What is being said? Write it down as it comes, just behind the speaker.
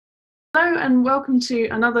Hello and welcome to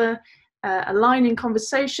another Aligning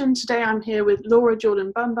Conversation. Today I'm here with Laura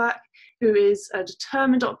Jordan Bambach, who is a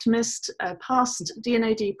determined optimist, a past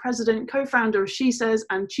D&AD president, co-founder of She Says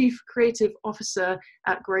and chief creative officer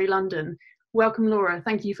at Grey London. Welcome, Laura.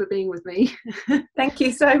 Thank you for being with me. Thank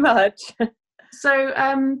you so much. So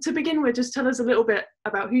to begin with, just tell us a little bit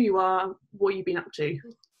about who you are, what you've been up to.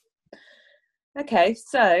 Okay,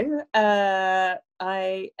 so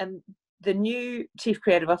I am the new Chief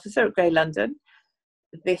Creative Officer at Grey London.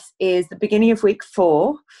 This is the beginning of week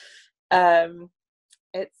 4.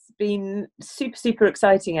 It's been super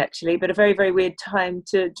exciting actually, but a very weird time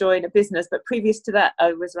to join a business. But previous to that,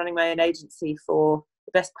 I was running my own agency for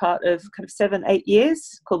the best part of kind of 7-8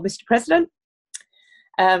 years called Mr. President,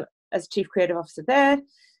 as Chief Creative Officer there.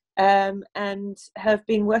 And have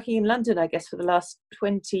been working in London, I guess, for the last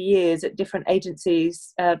 20 years at different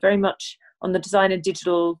agencies, very much on the design and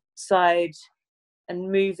digital side,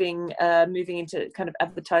 and moving into kind of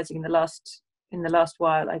advertising in the last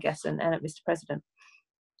while, I guess, and at Mr. President.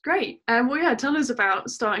 Great. Well, yeah, tell us about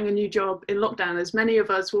starting a new job in lockdown, as many of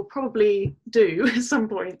us will probably do at some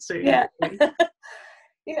point soon. Yeah.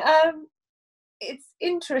 It's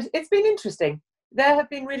been interesting. There have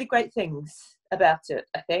been really great things about it,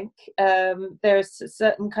 I think. There's a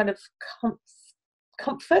certain kind of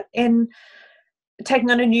comfort in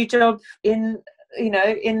taking on a new job in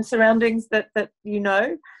surroundings that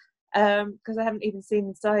because I haven't even seen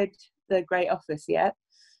inside the Grey office yet.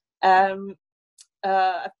 I've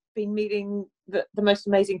been meeting the most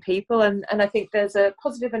amazing people, and I think there's a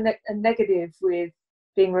positive and a negative with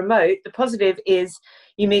being remote. The positive is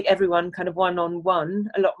you meet everyone kind of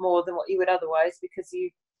one-on-one a lot more than what you would otherwise, because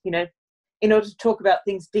in order to talk about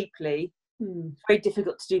things deeply, it's very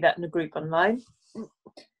difficult to do that in a group online.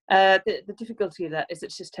 The difficulty of that is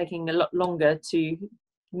it's just taking a lot longer to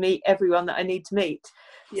meet everyone that I need to meet.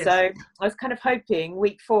 Yes. So I was kind of hoping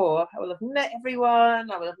week 4 I will have met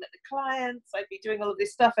everyone, I will have met the clients, I'd be doing all of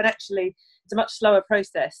this stuff, and actually it's a much slower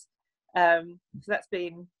process. So that's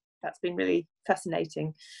been really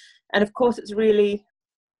fascinating. And of course it's really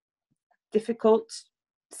difficult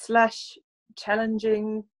 /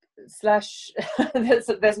 challenging /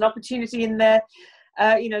 there's an opportunity in there,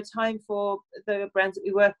 time for the brands that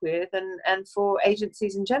we work with and for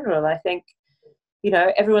agencies in general. I think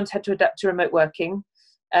everyone's had to adapt to remote working.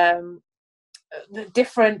 The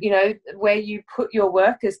different where you put your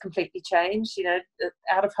work has completely changed.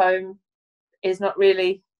 Out of home is not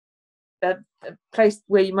really a place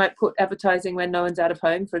where you might put advertising when no one's out of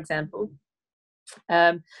home, for example.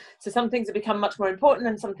 So some things have become much more important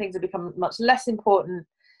and some things have become much less important.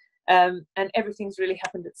 And everything's really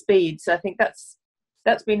happened at speed. So I think that's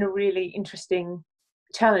been a really interesting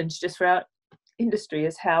challenge just for our industry,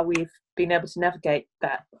 is how we've been able to navigate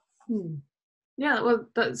that. Yeah, well,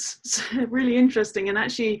 that's really interesting and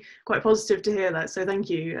actually quite positive to hear that. So thank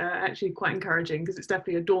you. Actually quite encouraging, because it's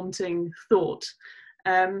definitely a daunting thought.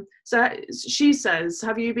 So She Says,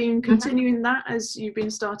 have you been continuing that as you've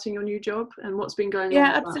been starting your new job, and what's been going on?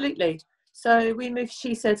 Yeah, absolutely. So we moved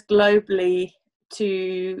She Says globally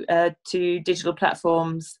to digital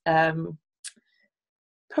platforms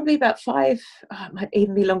probably about it might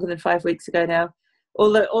even be longer than 5 weeks ago now.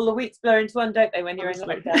 All the weeks blur into one, don't they, when you're in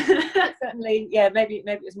lockdown? Certainly, yeah, maybe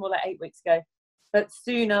it was more like 8 weeks ago. But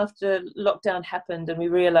soon after lockdown happened and we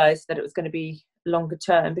realised that it was going to be longer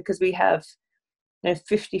term, because we have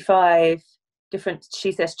 55 different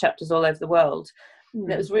She Says chapters all over the world. And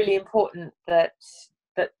it was really important that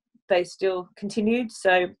they still continued.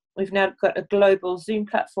 So we've now got a global Zoom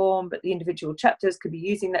platform, but the individual chapters could be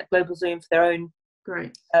using that global Zoom for their own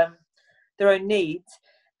needs.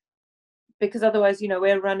 Because otherwise,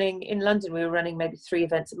 we're running in London, we were running maybe 3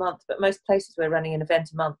 events a month, but most places we're running an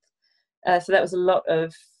event a month. So that was a lot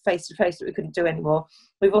of face-to-face that we couldn't do anymore.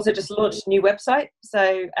 We've also just launched a new website.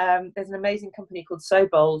 So there's an amazing company called So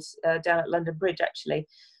Bold down at London Bridge, actually.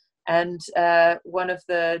 And one of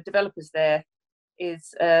the developers there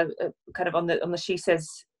is kind of on the She Says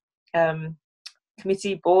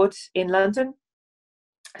committee board in London.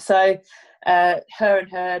 So her and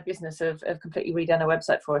her business have completely redone a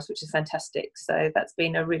website for us, which is fantastic. So that's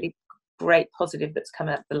been a really great positive that's come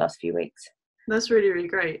out the last few weeks. That's really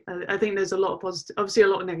great. I think there's a lot of positive, obviously a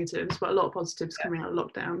lot of negatives, but a lot of positives coming out of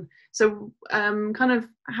lockdown. So kind of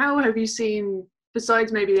how have you seen,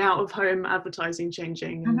 besides maybe out of home advertising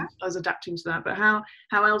changing and us adapting to that, but how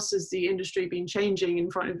else has the industry been changing in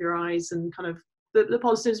front of your eyes, and kind of the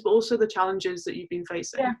positives, but also the challenges that you've been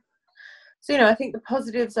facing? Yeah. So, I think the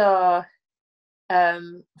positives are,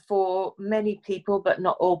 for many people, but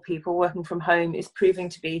not all people, working from home is proving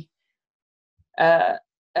to be a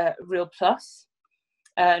real plus.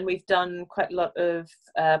 and we've done quite a lot of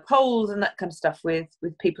polls and that kind of stuff with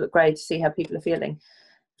people at Grey to see how people are feeling.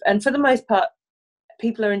 And for the most part,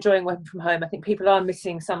 people are enjoying working from home. I think people are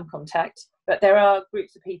missing some contact, but there are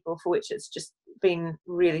groups of people for which it's just been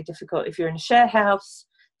really difficult. If you're in a share house,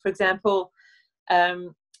 for example,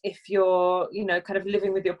 if you're, you know, kind of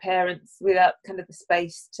living with your parents without kind of the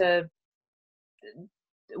space to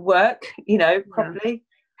work, you know, properly,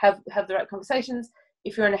 have the right conversations.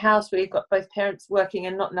 If you're in a house where you've got both parents working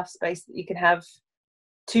and not enough space that you can have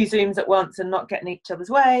 2 Zooms at once and not get in each other's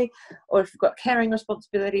way, or if you've got caring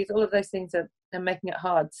responsibilities, all of those things are making it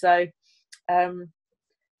hard. So,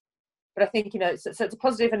 but I think, you know, so it's a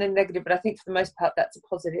positive and a negative, but I think for the most part, that's a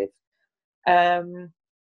positive.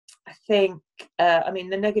 I think, I mean,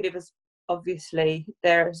 the negative is obviously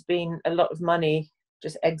there has been a lot of money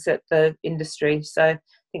just exit the industry. So I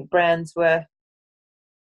think brands were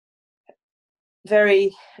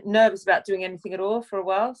very nervous about doing anything at all for a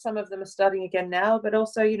while. Some of them are starting again now, but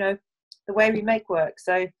also, you know, the way we make work.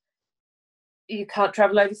 So you can't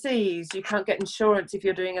travel overseas, you can't get insurance if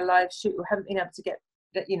you're doing a live shoot, or haven't been able to get,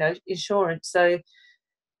 you know, insurance. So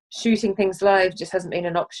shooting things live just hasn't been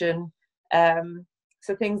an option.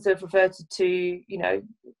 So things have reverted to, you know,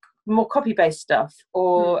 more copy-based stuff,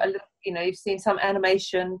 or you know, you've seen some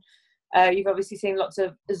animation. You've obviously seen lots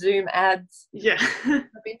of Zoom ads. Yeah.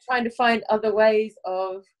 I've been trying to find other ways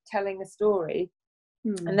of telling a story.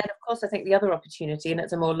 And then, of course, I think the other opportunity, and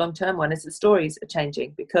it's a more long-term one, is the stories are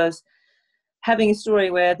changing, because having a story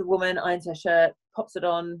where the woman irons her shirt, pops it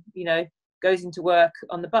on, you know, goes into work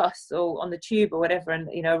on the bus or on the tube or whatever, and,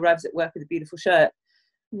 you know, arrives at work with a beautiful shirt,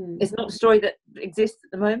 it's not a story that exists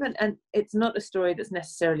at the moment, and it's not a story that's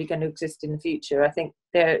necessarily going to exist in the future. I think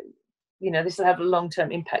there, you know, this will have a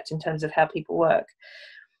long-term impact in terms of how people work.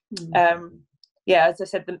 Yeah, as I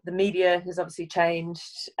said, the media has obviously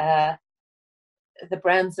changed. The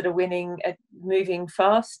brands that are winning are moving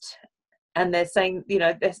fast, and they're saying, you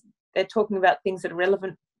know, they're talking about things that are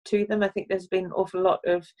relevant to them. I think there's been an awful lot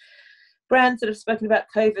of brands that have spoken about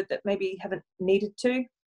COVID that maybe haven't needed to.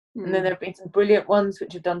 And then there have been some brilliant ones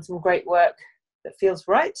which have done some great work that feels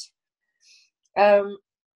right.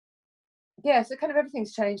 Yeah, so kind of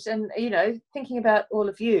everything's changed. And, you know, thinking about all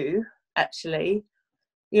of you, actually,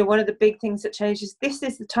 you know, one of the big things that changed is this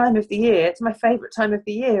is the time of the year. It's my favourite time of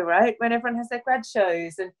the year, right? When everyone has their grad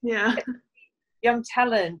shows and young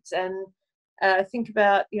talent, and think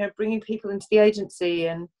about, you know, bringing people into the agency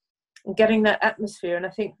and getting that atmosphere. And I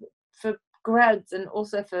think for grads, and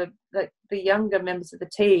also for like the younger members of the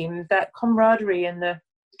team, that camaraderie and the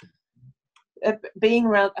being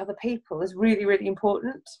around other people is really, really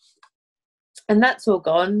important. And that's all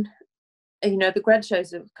gone. You know, the grad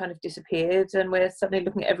shows have kind of disappeared, and we're suddenly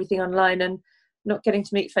looking at everything online and not getting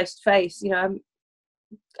to meet face to face. You know,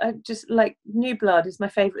 I just like new blood is my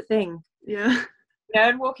favourite thing. Yeah. You know,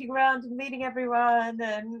 and walking around and meeting everyone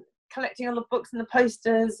and collecting all the books and the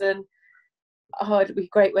posters, and it'd be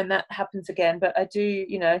great when that happens again. But I do,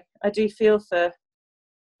 you know, I do feel for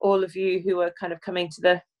all of you who are kind of coming to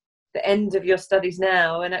the end of your studies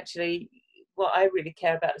now, and actually what I really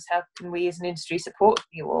care about is how can we as an industry support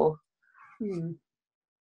you all.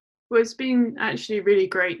 Well, it's been actually really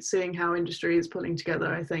great seeing how industry is pulling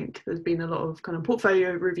together. I think there's been a lot of kind of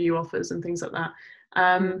portfolio review offers and things like that.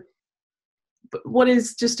 But what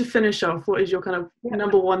is, just to finish off, what is your kind of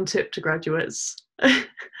number one tip to graduates? At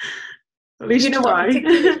least you know try.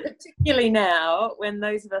 what, particularly now, when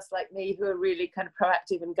those of us like me who are really kind of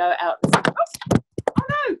proactive and go out and say,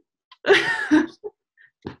 oh no,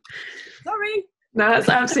 sorry. No, that's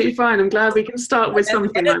absolutely fine. I'm glad we can start with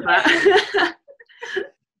something like that.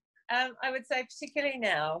 I would say particularly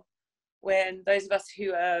now, when those of us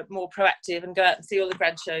who are more proactive and go out and see all the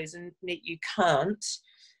grad shows and you can't,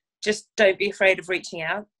 just don't be afraid of reaching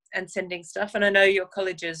out and sending stuff. And I know your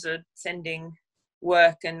colleges are sending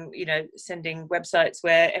work and, you know, sending websites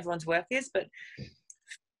where everyone's work is, but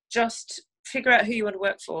just figure out who you want to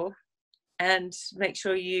work for and make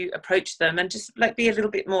sure you approach them, and just like be a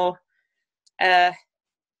little bit more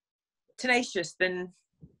tenacious than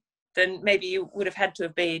maybe you would have had to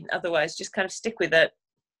have been otherwise. Just kind of stick with it.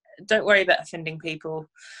 Don't worry about offending people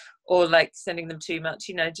or like sending them too much.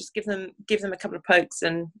 You know, just give them a couple of pokes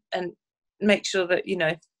and make sure that, you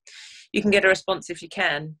know, you can get a response if you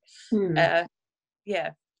can.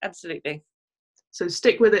 Yeah, absolutely. So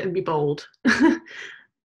stick with it and be bold.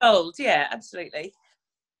 Bold, yeah, absolutely.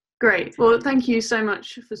 Great. Well, thank you so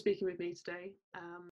much for speaking with me today.